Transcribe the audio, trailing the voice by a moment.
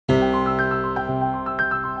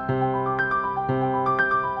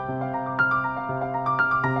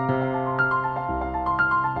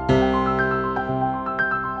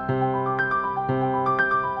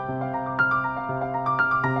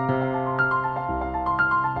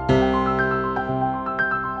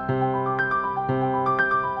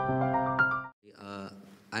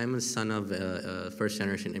the son of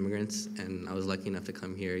first-generation immigrants, and I was lucky enough to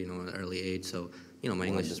come here, at an early age. So, my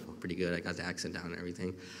English is pretty good. I got the accent down and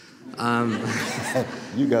everything.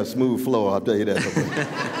 You got smooth flow, I'll tell you that.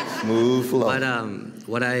 Smooth flow. But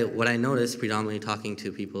what I noticed, predominantly talking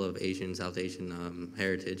to people of Asian, South Asian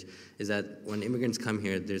heritage, is that when immigrants come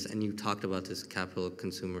here, and you talked about this capital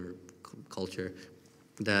consumer culture,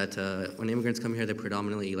 that when immigrants come here, they're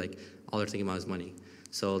predominantly all they're thinking about is money.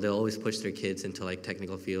 So they'll always push their kids into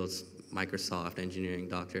technical fields, Microsoft, engineering,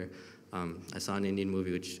 doctor. I saw an Indian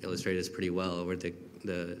movie which illustrated this pretty well, where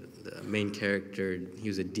the main character, he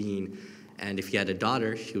was a dean, and if he had a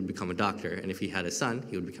daughter, she would become a doctor, and if he had a son,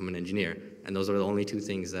 he would become an engineer. And those are the only two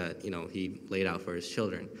things that he laid out for his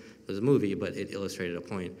children. It was a movie, but it illustrated a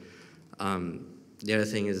point. The other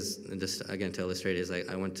thing is, just again to illustrate, is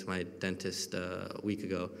I went to my dentist a week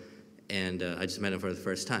ago, and I just met him for the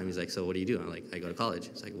first time. He's like, "So what do you do?" I'm like, "I go to college."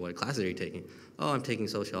 He's like, "What classes are you taking?" "Oh, I'm taking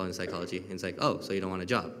social and psychology." And he's like, "Oh, so you don't want a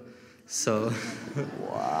job?" So,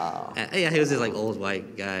 wow. Yeah, he was this old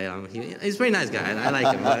white guy. He's a pretty nice guy. I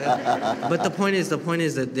like him. But the point is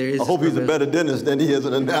that there is. I hope he's a better dentist than he is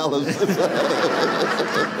an analyst.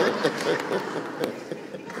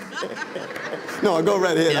 No, go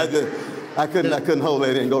right ahead. Yeah. I couldn't hold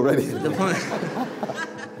that in. Go right ahead.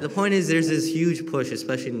 The point is, there's this huge push,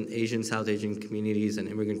 especially in Asian, South Asian communities and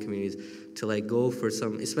immigrant communities, to go for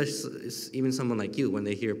some, especially even someone like you, when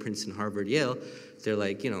they hear Princeton, Harvard, Yale, they're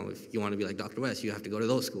like, if you want to be like Dr. West, you have to go to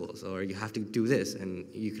those schools, or you have to do this, and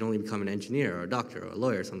you can only become an engineer or a doctor or a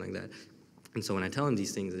lawyer or something like that. And so when I tell them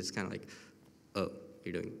these things, it's kind of like, oh,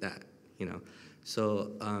 you're doing that,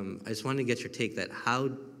 So I just wanted to get your take that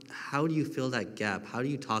how do you fill that gap? How do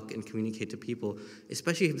you talk and communicate to people,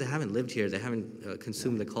 especially if they haven't lived here, they haven't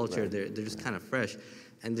consumed the culture, they're just kind of fresh.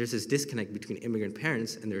 And there's this disconnect between immigrant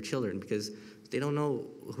parents and their children because they don't know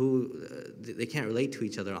they can't relate to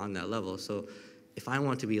each other on that level. So if I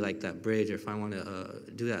want to be like that bridge, or if I want to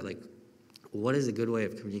do that, what is a good way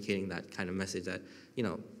of communicating that kind of message that,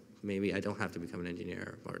 maybe I don't have to become an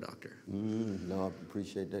engineer or a doctor? No, I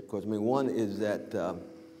appreciate that question. I mean, one is that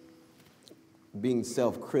being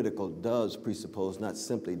self-critical does presuppose not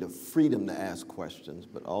simply the freedom to ask questions,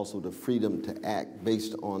 but also the freedom to act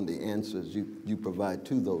based on the answers you provide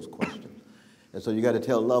to those questions. And so you got to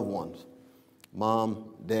tell loved ones,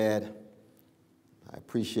 Mom, Dad, I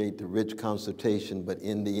appreciate the rich consultation, but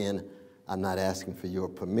in the end, I'm not asking for your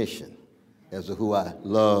permission as to who I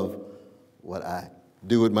love, what I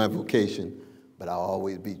do with my vocation, but I'll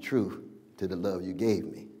always be true to the love you gave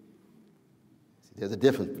me. There's a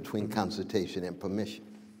difference between consultation and permission.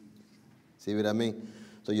 See what I mean?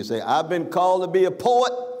 So you say, I've been called to be a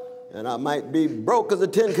poet, and I might be broke as the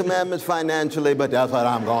Ten Commandments financially, but that's what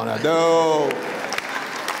I'm going to do.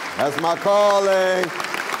 That's my calling.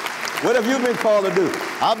 What have you been called to do?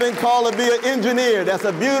 I've been called to be an engineer. That's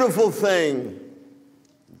a beautiful thing.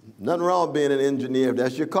 Nothing wrong with being an engineer if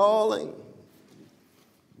that's your calling.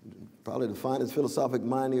 Probably the finest philosophic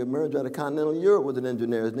mind who emerged out of continental Europe was an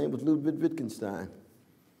engineer. His name was Ludwig Wittgenstein.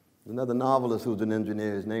 Another novelist who was an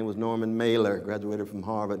engineer. His name was Norman Mailer, graduated from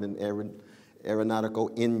Harvard in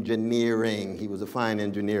aeronautical engineering. He was a fine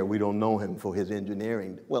engineer. We don't know him for his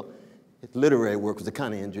engineering. Well, his literary work was a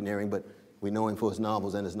kind of engineering, but we know him for his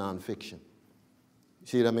novels and his nonfiction. You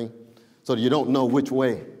see what I mean? So you don't know which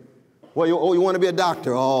way. Well, you want to be a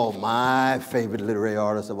doctor? Oh, my favorite literary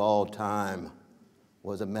artist of all time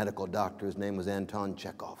was a medical doctor. His name was Anton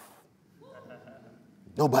Chekhov.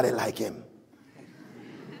 Nobody like him.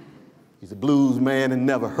 He's a blues man and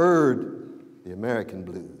never heard the American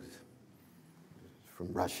blues.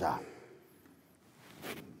 From Russia.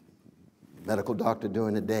 Medical doctor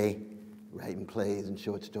during the day, writing plays and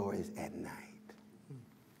short stories at night.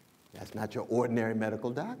 That's not your ordinary medical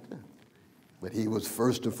doctor. But he was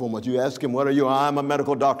first and foremost. You ask him, what are you? I'm a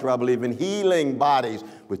medical doctor. I believe in healing bodies,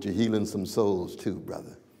 but you're healing some souls too,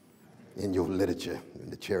 brother. In your literature,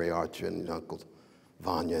 in the Cherry Archer and Uncle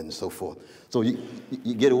Vanya and so forth. So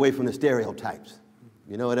you get away from the stereotypes.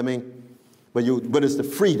 You know what I mean? But it's the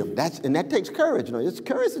freedom. And that takes courage. You know, it's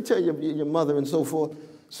courage to tell your mother and so forth,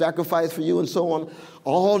 sacrifice for you and so on.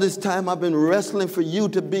 All this time I've been wrestling for you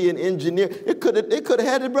to be an engineer. It could have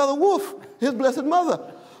had it, Brother Wolf, his blessed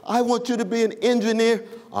mother. I want you to be an engineer.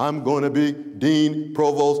 I'm going to be dean,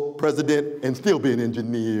 provost, president, and still be an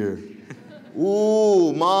engineer.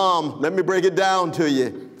 Ooh, Mom, let me break it down to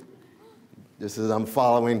you. This is, I'm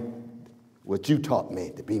following what you taught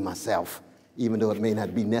me to be myself, even though it may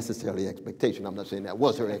not be necessarily expectation. I'm not saying that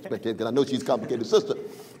was her expectation, because I know she's a complicated sister.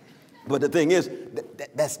 But the thing is,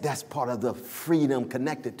 that's part of the freedom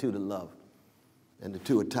connected to the love. And the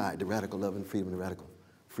two are tied, the radical love and freedom, the radical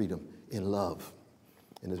freedom in love.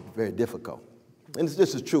 And it's very difficult. And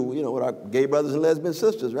this is true, you know, with our gay brothers and lesbian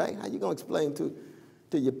sisters, right? How you going to explain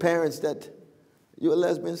to your parents that you're a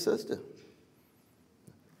lesbian sister?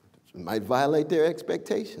 It might violate their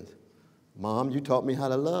expectations. Mom, you taught me how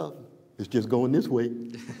to love. It's just going this way.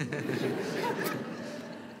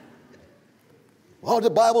 Well, the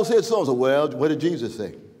Bible said so. So, well, what did Jesus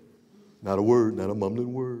say? Not a word, not a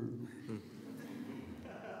mumbling word.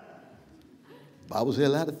 The Bible said a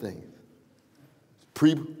lot of things.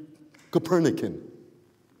 Pre-Copernican.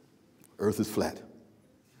 Earth is flat.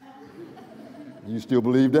 You still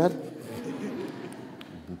believe that?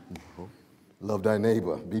 Love thy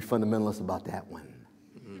neighbor. Be fundamentalist about that one.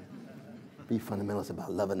 Be fundamentalist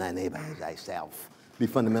about loving thy neighbor as thyself. Be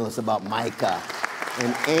fundamentalist about Micah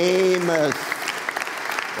and Amos.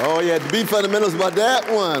 Oh, yeah, be fundamentalist about that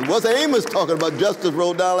one. What's Amos talking about? Justice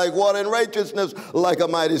rolled down like water and righteousness like a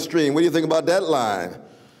mighty stream. What do you think about that line?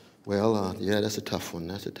 Well, yeah, that's a tough one.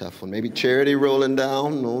 That's a tough one. Maybe charity rolling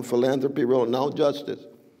down, no philanthropy rolling down, justice.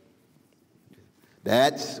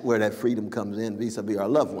 That's where that freedom comes in vis-a-vis our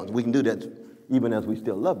loved ones. We can do that even as we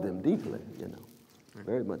still love them deeply, you know.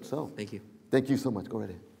 Very much so. Thank you. Thank you so much. Go right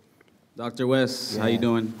ahead. Dr. West, Yeah. how you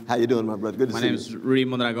doing? How you doing, my brother? Good to see you. My name is Rudy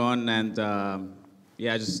Mondragon, and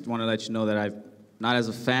yeah, I just want to let you know that I've, not as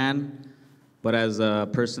a fan, but as a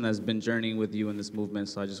person that's been journeying with you in this movement,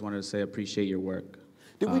 so I just wanted to say I appreciate your work.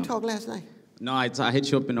 Did we talk last night? No, I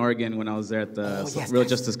hit you up in Oregon when I was there at the Real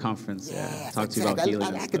Justice Conference. Yeah, Talked to you about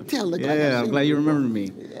healing. I could tell. Yeah, I'm glad you remembered me.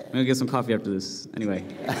 I'm going to get some coffee after this. Anyway.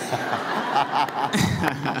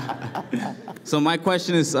 So my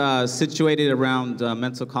question is situated around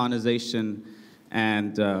mental colonization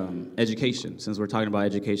and education, since we're talking about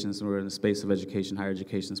education, since we're in the space of education, higher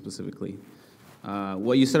education specifically.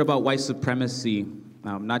 What you said about white supremacy,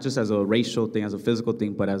 not just as a racial thing, as a physical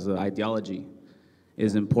thing, but as an ideology,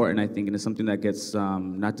 is important, I think, and it's something that gets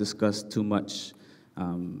not discussed too much.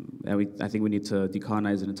 And I think we need to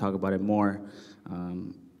decolonize it and talk about it more.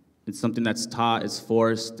 It's something that's taught, it's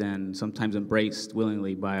forced, and sometimes embraced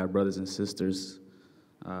willingly by our brothers and sisters.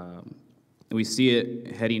 We see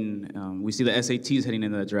it heading, we see the SATs heading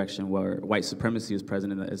in that direction where white supremacy is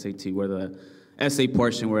present in the SAT, where the essay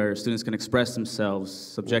portion where students can express themselves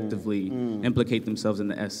subjectively, implicate themselves in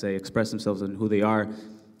the essay, express themselves in who they are,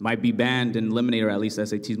 might be banned and eliminated, or at least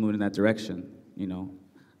SATs moving in that direction. You know,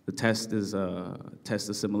 the test is test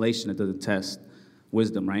assimilation. It doesn't test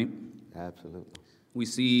wisdom, right? Absolutely. We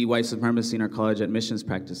see white supremacy in our college admissions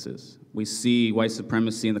practices. We see white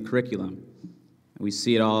supremacy in the curriculum. We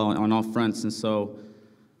see it all on all fronts. And so,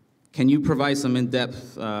 can you provide some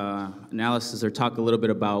in-depth analysis or talk a little bit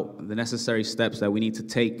about the necessary steps that we need to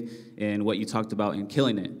take in what you talked about in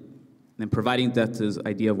killing it, and providing death to this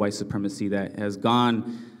idea of white supremacy that has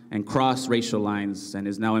gone and crossed racial lines and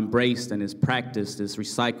is now embraced and is practiced, is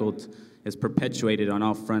recycled, is perpetuated on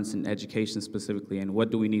all fronts in education specifically? And what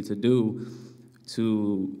do we need to do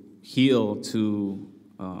to heal, to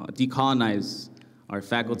decolonize our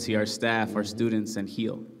faculty, our staff, our students, and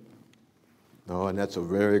heal? No, and that's a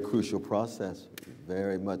very crucial process,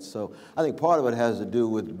 very much so. I think part of it has to do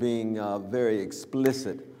with being very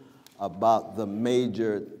explicit about the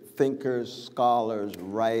major thinkers, scholars,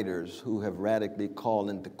 writers who have radically called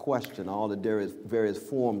into question all the various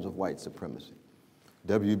forms of white supremacy.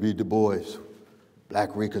 W.B. Du Bois,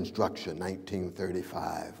 Black Reconstruction,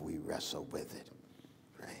 1935, we wrestle with it.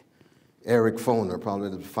 Right? Eric Foner, probably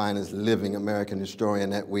the finest living American historian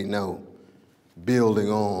that we know, building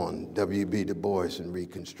on W.B. Du Bois and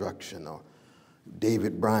Reconstruction, or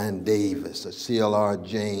David Bryan Davis, or C.L.R.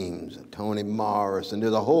 James, or Toni Morris, and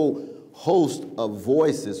there's a whole host of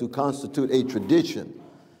voices who constitute a tradition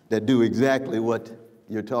that do exactly what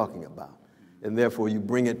you're talking about. And therefore, you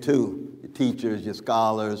bring it to your teachers, your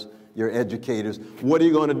scholars, your educators. What are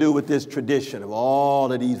you going to do with this tradition of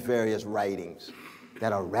all of these various writings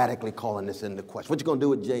that are radically calling this into question? What you going to do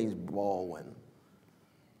with James Baldwin?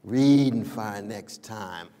 Read and find next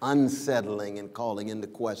time, unsettling and calling into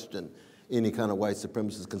question any kind of white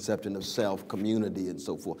supremacist conception of self, community, and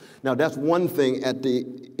so forth. Now, that's one thing at the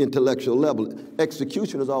intellectual level.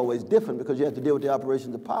 Execution is always different because you have to deal with the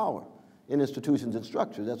operations of power in institutions and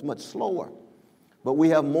structures. That's much slower. But we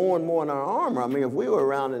have more and more in our armor. I mean, if we were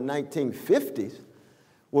around in the 1950s,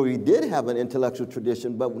 where we did have an intellectual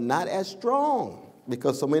tradition, but not as strong,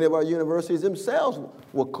 because so many of our universities themselves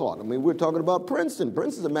were caught. I mean, we're talking about Princeton.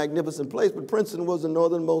 Princeton's a magnificent place, but Princeton was the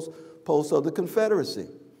northernmost post of the Confederacy.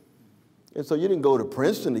 And so you didn't go to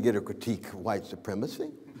Princeton to get a critique of white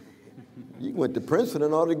supremacy. You went to Princeton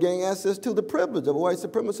in order to gain access to the privilege of a white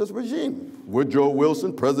supremacist regime. Woodrow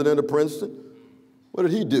Wilson, president of Princeton, what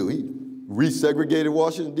did he do? He resegregated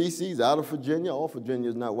Washington, D.C.'s out of Virginia. All Virginia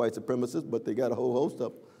is not white supremacists, but they got a whole host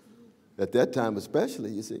of them, at that time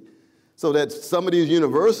especially, you see. So that some of these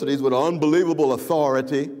universities with unbelievable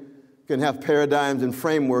authority can have paradigms and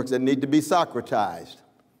frameworks that need to be Socratized,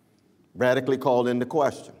 radically called into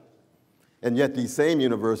question. And yet these same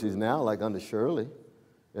universities now, like under Shirley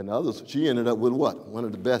and others, she ended up with what? One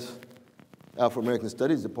of the best Afro-American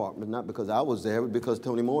Studies departments, not because I was there, but because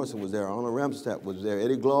Toni Morrison was there, Arnold Ramstat was there,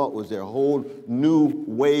 Eddie Glaude was there, a whole new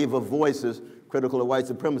wave of voices critical of white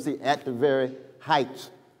supremacy at the very heights.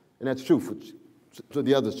 And that's true for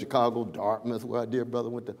the others, Chicago, Dartmouth, where our dear brother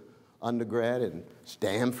went to undergrad, and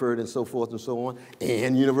Stanford, and so forth and so on,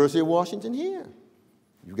 and University of Washington here.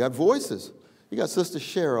 You got voices. You got Sister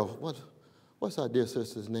Cheryl. What's our dear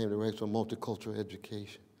sister's name that writes on multicultural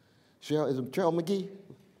education? Cheryl, is it Cheryl McGee?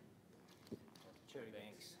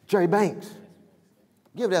 Cherry Banks.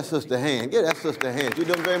 Give that sister a hand. Give that sister a hand. She's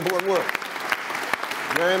doing very important work.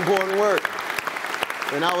 Very important work.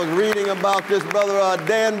 And I was reading about this brother,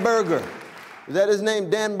 Dan Berger. Is that his name,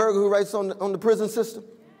 Dan Berger, who writes on the prison system?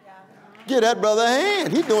 Yeah. Give that brother a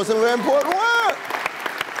hand. He's doing some very important work.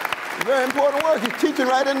 Very important work. He's teaching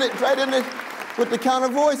right in with the counter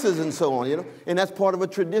voices and so on, you know. And that's part of a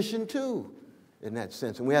tradition too, in that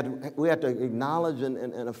sense. And we have to acknowledge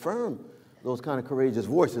and affirm those kind of courageous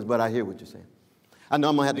voices, but I hear what you're saying. I know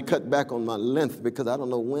I'm going to have to cut back on my length because I don't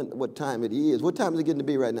know what time it is. What time is it getting to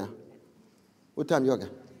be right now? What time y'all got?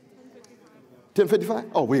 10:55?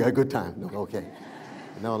 Oh, we got a good time. No, okay.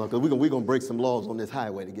 No, because we're going to break some laws on this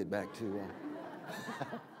highway to get back to,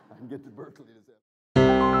 I can get to Berkeley.